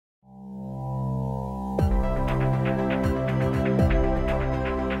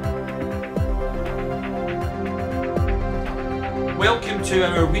Welcome to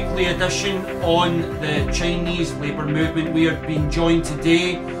our weekly edition on the Chinese Labour Movement. We are being joined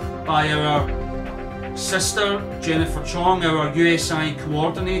today by our sister Jennifer Cheung, our USI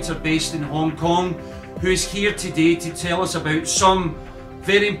coordinator based in Hong Kong, who is here today to tell us about some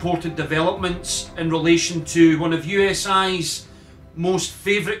very important developments in relation to one of USI's most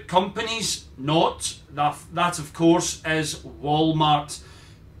favourite companies. That of course is Walmart.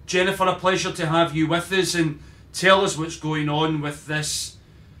 Jennifer, a pleasure to have you with us, and tell us what's going on with this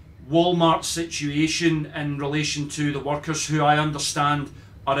Walmart situation in relation to the workers who I understand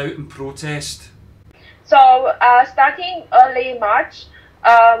are out in protest. So starting early March,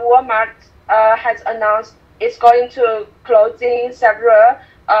 Walmart has announced it's going to closing several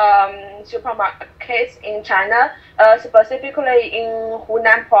supermarkets in China, specifically in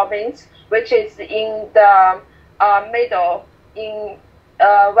Hunan province, which is in the middle, in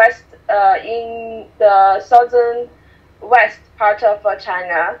west, in the southern west part of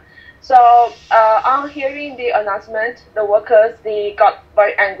China. So on hearing the announcement, the workers, they got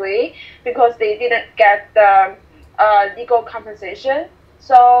very angry because they didn't get the legal compensation.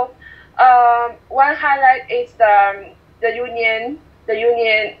 So one highlight is the union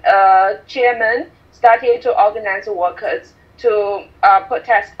chairman started to organize workers to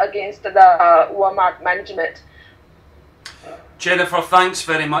protest against the Walmart management. Jennifer, thanks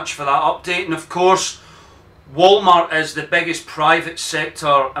very much for that update. And of course, Walmart is the biggest private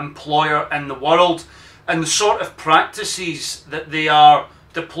sector employer in the world, and the sort of practices that they are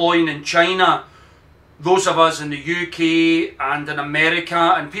deploying in China, those of us in the UK and in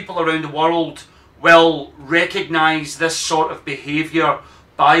America and people around the world will recognise this sort of behaviour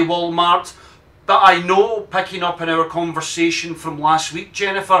by Walmart. But I know, picking up in our conversation from last week,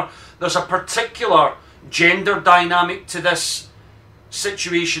 Jennifer, there's a particular gender dynamic to this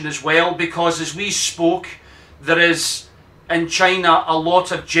situation as well, because as we spoke, there is in China a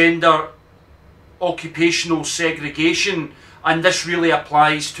lot of gender occupational segregation, and this really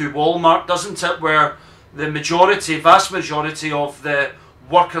applies to Walmart, doesn't it, where the vast majority of the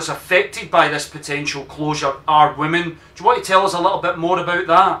workers affected by this potential closure are women. Do you want to tell us a little bit more about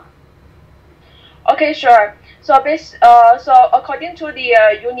that? Okay, sure. So according to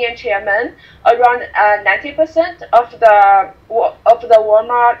the union chairman, around 90% of the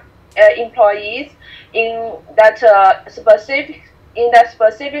Walmart employees in that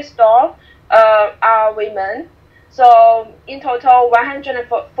specific store are women. So in total,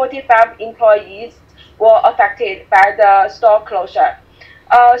 145 employees were affected by the store closure.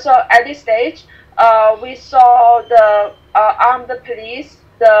 So at this stage, we saw the armed police.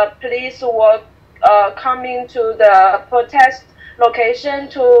 The police were coming to the protest location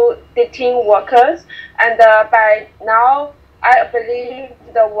to detain workers, and by now, I believe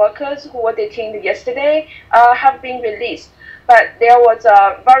the workers who were detained yesterday have been released. But there was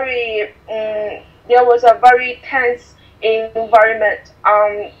a very tense environment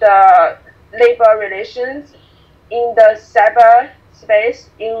on the labor relations in the cyberspace.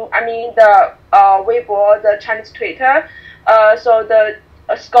 The Weibo, the Chinese Twitter. So the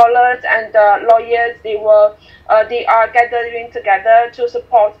scholars and lawyers, they are gathering together to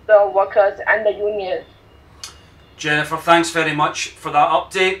support the workers and the union. Jennifer, thanks very much for that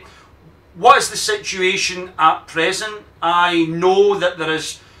update. What is the situation at present? I know that there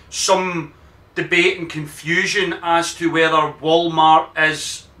is some debate and confusion as to whether Walmart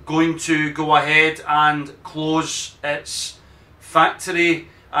is going to go ahead and close its factory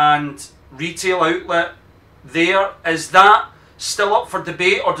and retail outlet there. Is that still up for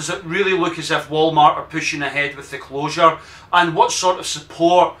debate, or does it really look as if Walmart are pushing ahead with the closure? And what sort of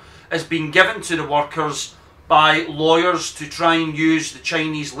support is being given to the workers by lawyers to try and use the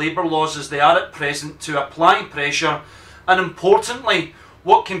Chinese labour laws as they are at present to apply pressure? And importantly,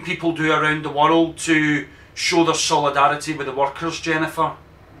 what can people do around the world to show their solidarity with the workers, Jennifer?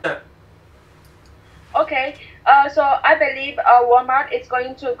 Okay, so I believe Walmart is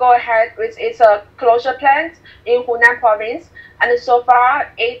going to go ahead with its closure plans in Hunan province, and so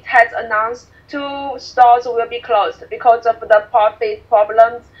far it has announced 2 stores will be closed because of the profit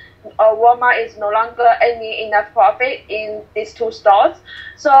problems. Walmart is no longer earning enough profit in these 2 stores.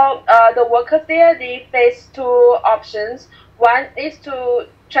 So the workers there, they face 2 options. One is to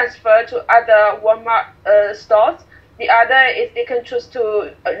transfer to other Walmart stores. The other is they can choose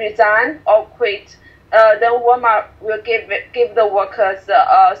to resign or quit. Then Walmart will give the workers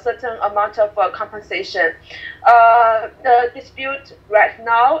a certain amount of compensation. The dispute right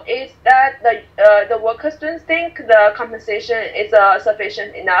now is that the workers don't think the compensation is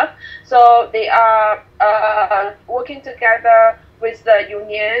sufficient enough, so they are working together with the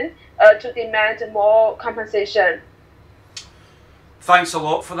union to demand more compensation. Thanks a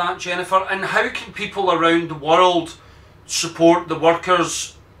lot for that, Jennifer. And how can people around the world support the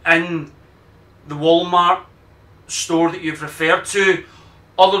workers in the Walmart store that you've referred to,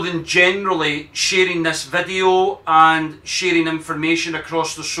 other than generally sharing this video and sharing information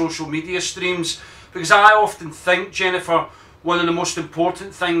across the social media streams? Because I often think, Jennifer, one of the most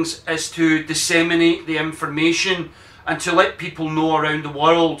important things is to disseminate the information and to let people know around the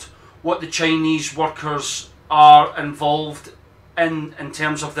world what the Chinese workers are involved in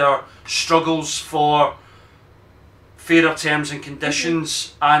terms of their struggles for fairer terms and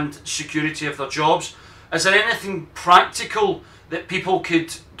conditions and security of their jobs. Is there anything practical that people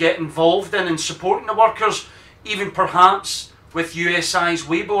could get involved in supporting the workers, even perhaps with USI's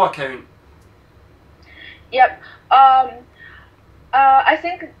Weibo account? Yep. I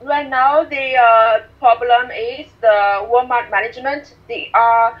think right now the problem is the Walmart management. They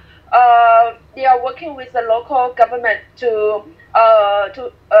are working with the local government to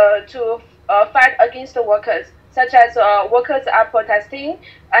fight against the workers, such as workers are protesting,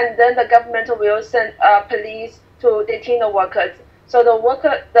 and then the government will send police to detain the workers. So the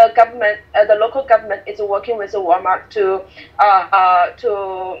local government is working with the Walmart to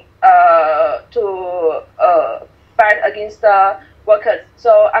fight against the workers.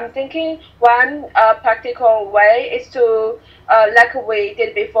 So I'm thinking one practical way is to, like we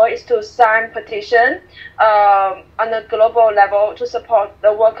did before, is to sign petition on a global level to support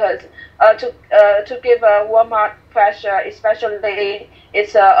the workers, to give Walmart pressure, especially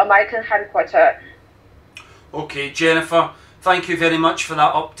its American headquarters. Okay, Jennifer, thank you very much for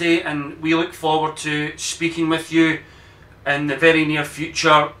that update, and we look forward to speaking with you in the very near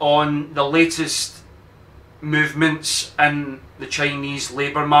future on the latest movements in the Chinese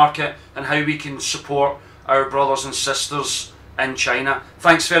labour market and how we can support our brothers and sisters in China.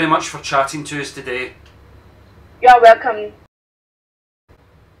 Thanks very much for chatting to us today. You're welcome.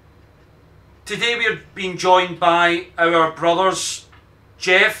 Today we're being joined by our brothers,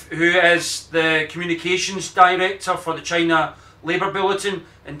 Geoff, who is the Communications Director for the China Labour Bulletin,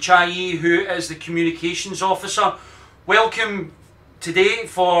 and Jiayi, who is the Communications Officer. Welcome today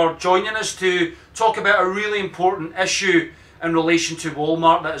for joining us to talk about a really important issue in relation to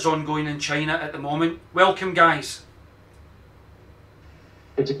Walmart that is ongoing in China at the moment. Welcome, guys.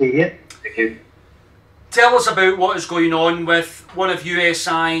 Good to be here. Thank you. Tell us about what is going on with one of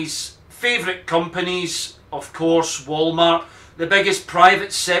USI's favourite companies, of course, Walmart, the biggest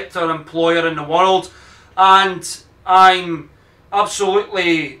private sector employer in the world. And I'm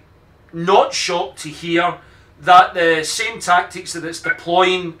absolutely not shocked to hear that the same tactics that it's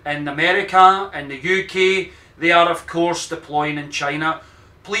deploying in America and the UK, they are of course deploying in China.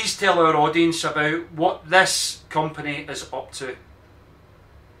 Please tell our audience about what this company is up to.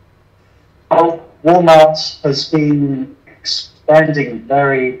 Well, Walmart has been expanding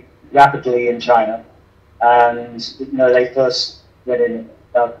very rapidly in China, and they first went in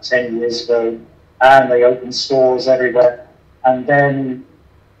about 10 years ago, and they opened stores everywhere, and then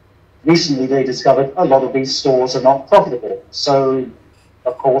recently they discovered a lot of these stores are not profitable. So,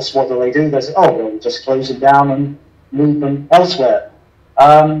 of course, what do? They say, oh, we'll just close them down and move them elsewhere.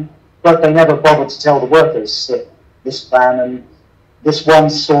 But they never bothered to tell the workers that this plan, and this one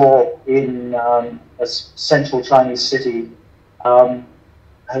store in a central Chinese city, the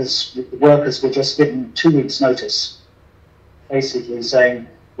workers were just given 2 weeks' notice, basically saying,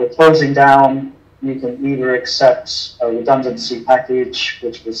 we're closing down. You can either accept a redundancy package,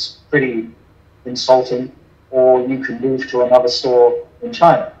 which was pretty insulting, or you can move to another store in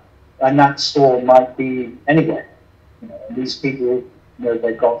China. And that store might be anywhere. And these people,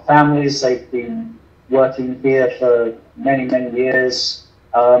 they've got families, they've been working here for many, many years.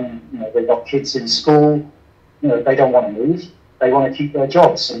 They've got kids in school. They don't want to move. They want to keep their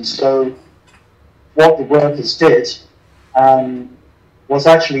jobs. And so what the workers did, was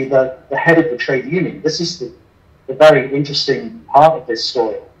actually the head of the trade union. This is the very interesting part of this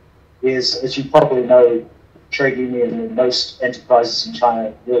story, is, as you probably know, trade union in most enterprises in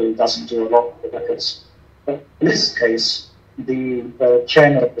China really doesn't do a lot for the workers. But in this case, the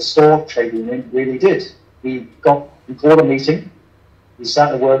chairman of the store trade union really did. We called a meeting, we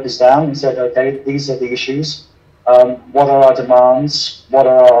sat the workers down and said, okay, these are the issues. What are our demands? What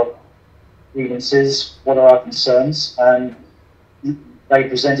are our grievances? What are our concerns? And they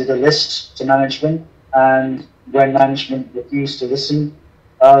presented a list to management, and when management refused to listen,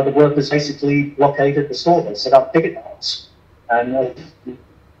 the workers basically blockaded the store. They set up picket lines. And you've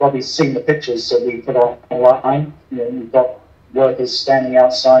probably seen the pictures that we put online. You've got workers standing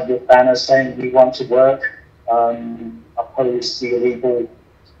outside with banners saying, we want to work, oppose the illegal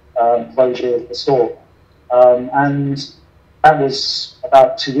closure of the store. And that was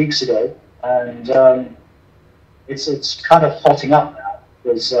about 2 weeks ago, and it's kind of hotting up now.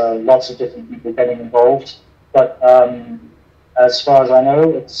 There's lots of different people getting involved, but as far as I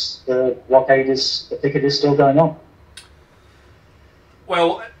know, the picket is still going on.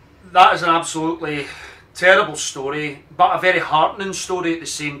 Well, that is an absolutely terrible story, but a very heartening story at the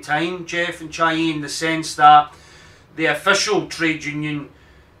same time, Geoff and Jiayi, in the sense that the official trade union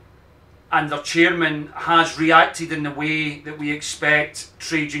and their chairman has reacted in the way that we expect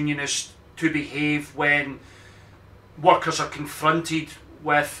trade unionists to behave when workers are confronted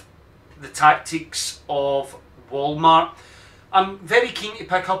with the tactics of Walmart. I'm very keen to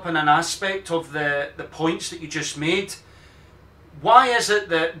pick up on an aspect of the points that you just made. Why is it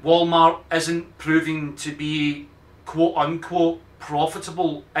that Walmart isn't proving to be quote unquote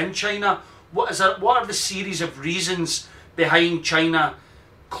profitable in China? What are the series of reasons behind China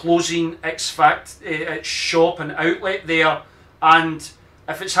closing its shop and outlet there? And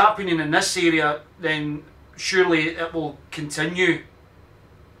if it's happening in this area, then surely it will continue.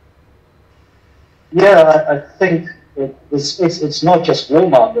 Yeah, I think it's not just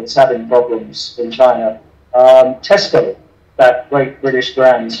Walmart that's having problems in China. Tesco, that great British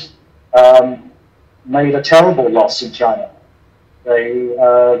brand, made a terrible loss in China. They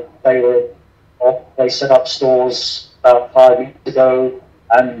set up stores about 5 weeks ago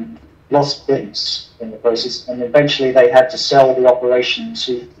and lost things in the process, and eventually they had to sell the operation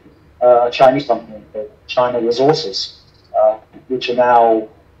to a Chinese company, China Resources, which are now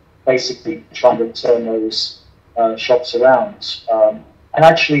basically trying to turn those shops around. And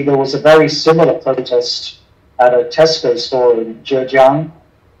actually there was a very similar protest at a Tesco store in Jiayi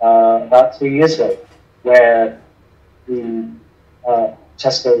about 3 years ago, where the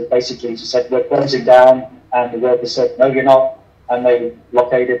Tesco basically just said, we're closing down, and the workers said, no, you're not, and they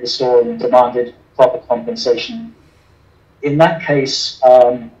blockaded the store and demanded proper compensation. In that case,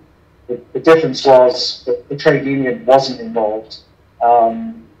 the difference was that the trade union wasn't involved.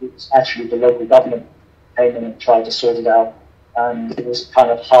 It was actually the local government came in and tried to sort it out, and it was kind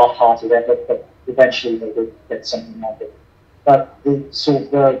of half-hearted effort, but eventually they did get something like it. But the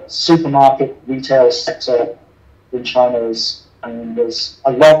supermarket retail sector in China there's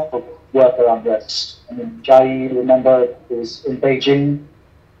a lot of worker unrest. I mean, Jiayi, remember, it was in Beijing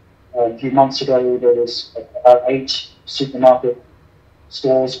a few months ago, there was about 8 supermarket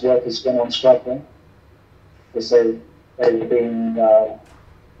stores workers went on strike there because they were being,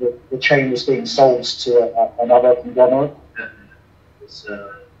 the chain was being sold to another conglomerate. It's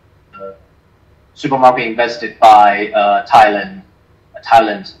a supermarket invested by Thailand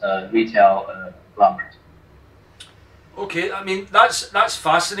retail conglomerate. Okay, I mean that's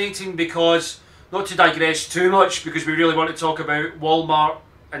fascinating, because, not to digress too much, because we really want to talk about Walmart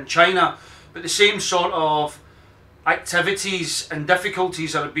and China, but the same sort of activities and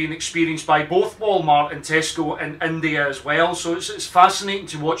difficulties that are being experienced by both Walmart and Tesco in India as well. So it's fascinating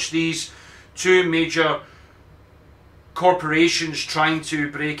to watch these two major corporations trying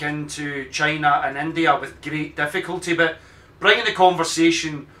to break into China and India with great difficulty. But bringing the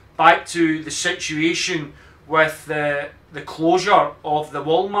conversation back to the situation with the closure of the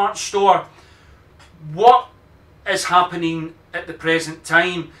Walmart store, what is happening at the present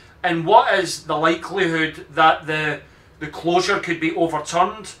time, and what is the likelihood that the closure could be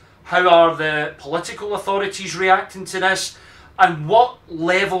overturned? How are the political authorities reacting to this, and what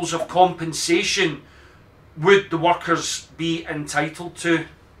levels of compensation would the workers be entitled to?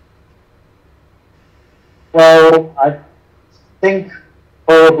 Well, I think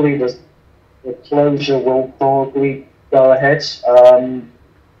probably the closure will probably go ahead.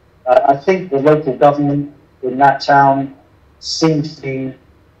 I think the local government in that town seems to be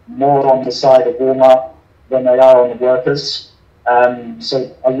more on the side of Walmart than they are on the workers.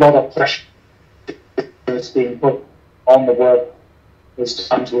 So a lot of pressure is being put on the workers to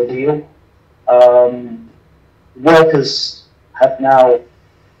come to a deal. Workers have now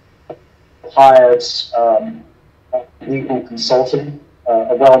hired a legal consultant,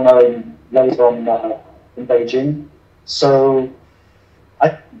 a well-known law firm in Beijing. So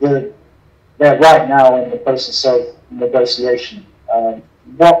they're right now in the process of negotiation.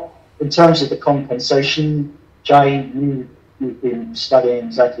 In terms of the compensation, Jiayi, you've been studying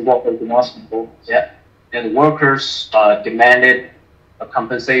exactly what they've been asking for. Yeah, and the workers demanded a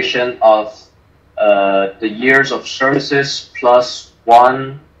compensation of the years of services plus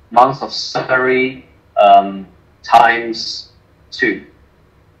 1 month of salary times 2,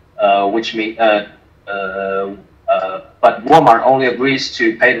 which means but Walmart only agrees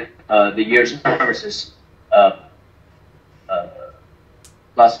to pay the years of services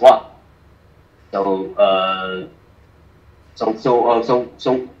plus 1. So So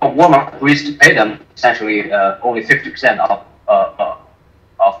Walmart agrees to pay them essentially only 50%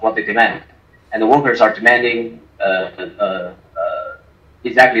 of what they demand, and the workers are demanding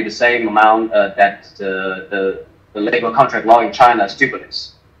exactly the same amount that the labor contract law in China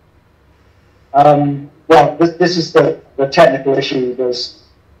stipulates. Well, this is the technical issue. There's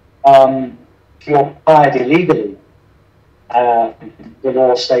if you're hired illegally, the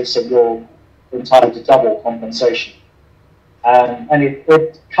law states that you're entitled to double compensation. And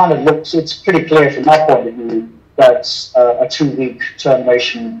it kind of looks, it's pretty clear from my point of view that a 2-week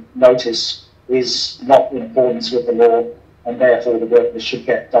termination notice is not in accordance with the law, and therefore the workers should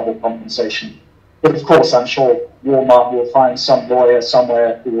get double compensation. But of course, I'm sure Walmart will find some lawyer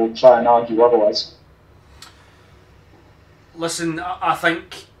somewhere who will try and argue otherwise. Listen, I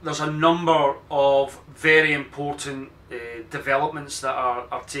think there's a number of very important developments that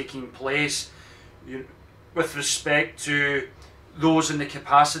are taking place with respect to those in the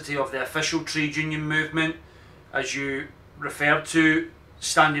capacity of the official trade union movement, as you referred to,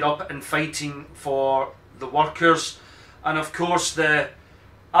 standing up and fighting for the workers, and of course the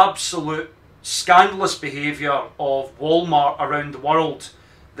absolute scandalous behaviour of Walmart around the world,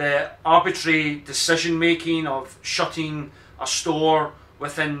 the arbitrary decision making of shutting a store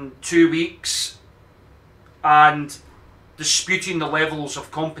within 2 weeks and disputing the levels of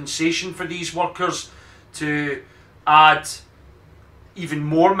compensation for these workers to add even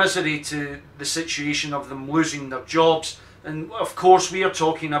more misery to the situation of them losing their jobs. And of course we are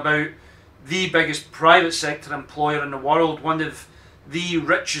talking about the biggest private sector employer in the world, one of the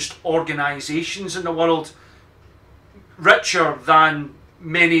richest organisations in the world, richer than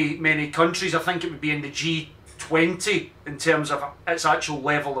many countries. I think it would be in the G20 in terms of its actual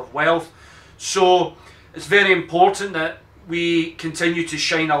level of wealth. So it's very important that we continue to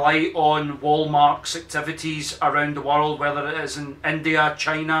shine a light on Walmart's activities around the world, whether it is in India,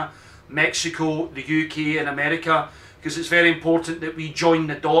 China, Mexico, the UK and America, because it's very important that we join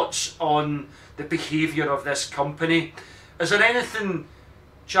the dots on the behaviour of this company. Is there anything,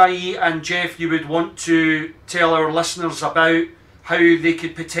 Jiayi and Geoff, you would want to tell our listeners about how they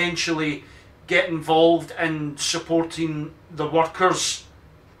could potentially get involved in supporting the workers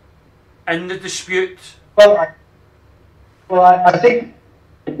in the dispute? Well, I think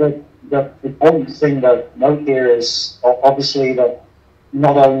the important thing to note here is obviously that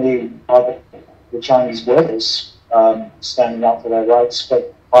not only are the Chinese workers standing up for their rights,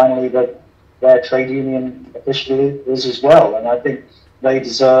 but finally that their trade union officially is as well. And I think they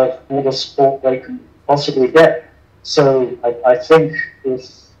deserve all the support they can possibly get. So I think if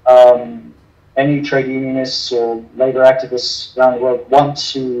any trade unionists or labour activists around the world want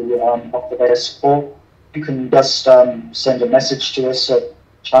to offer their support, you can just send a message to us at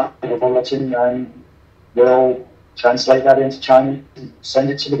China Labour Bulletin and we'll translate that into Chinese and send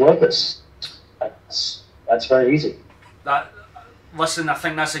it to the workers. That's very easy. Listen, I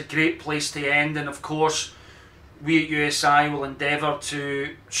think that's a great place to end, and of course we at USI will endeavour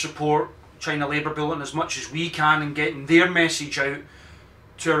to support China Labour Bulletin as much as we can in getting their message out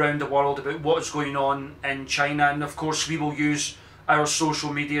to around the world about what is going on in China. And of course we will use our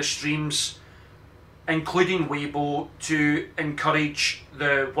social media streams, including Weibo, to encourage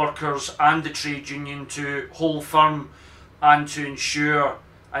the workers and the trade union to hold firm and to ensure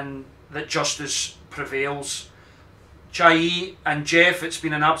that justice prevails. Jiayi and Geoff, it's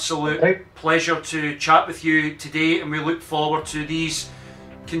been an absolute pleasure to chat with you today, and we look forward to these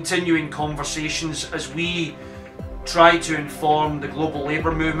continuing conversations as we try to inform the global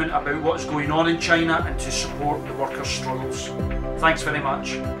labour movement about what is going on in China and to support the workers' struggles. Thanks very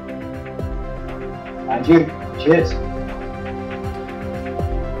much. And you. Cheers.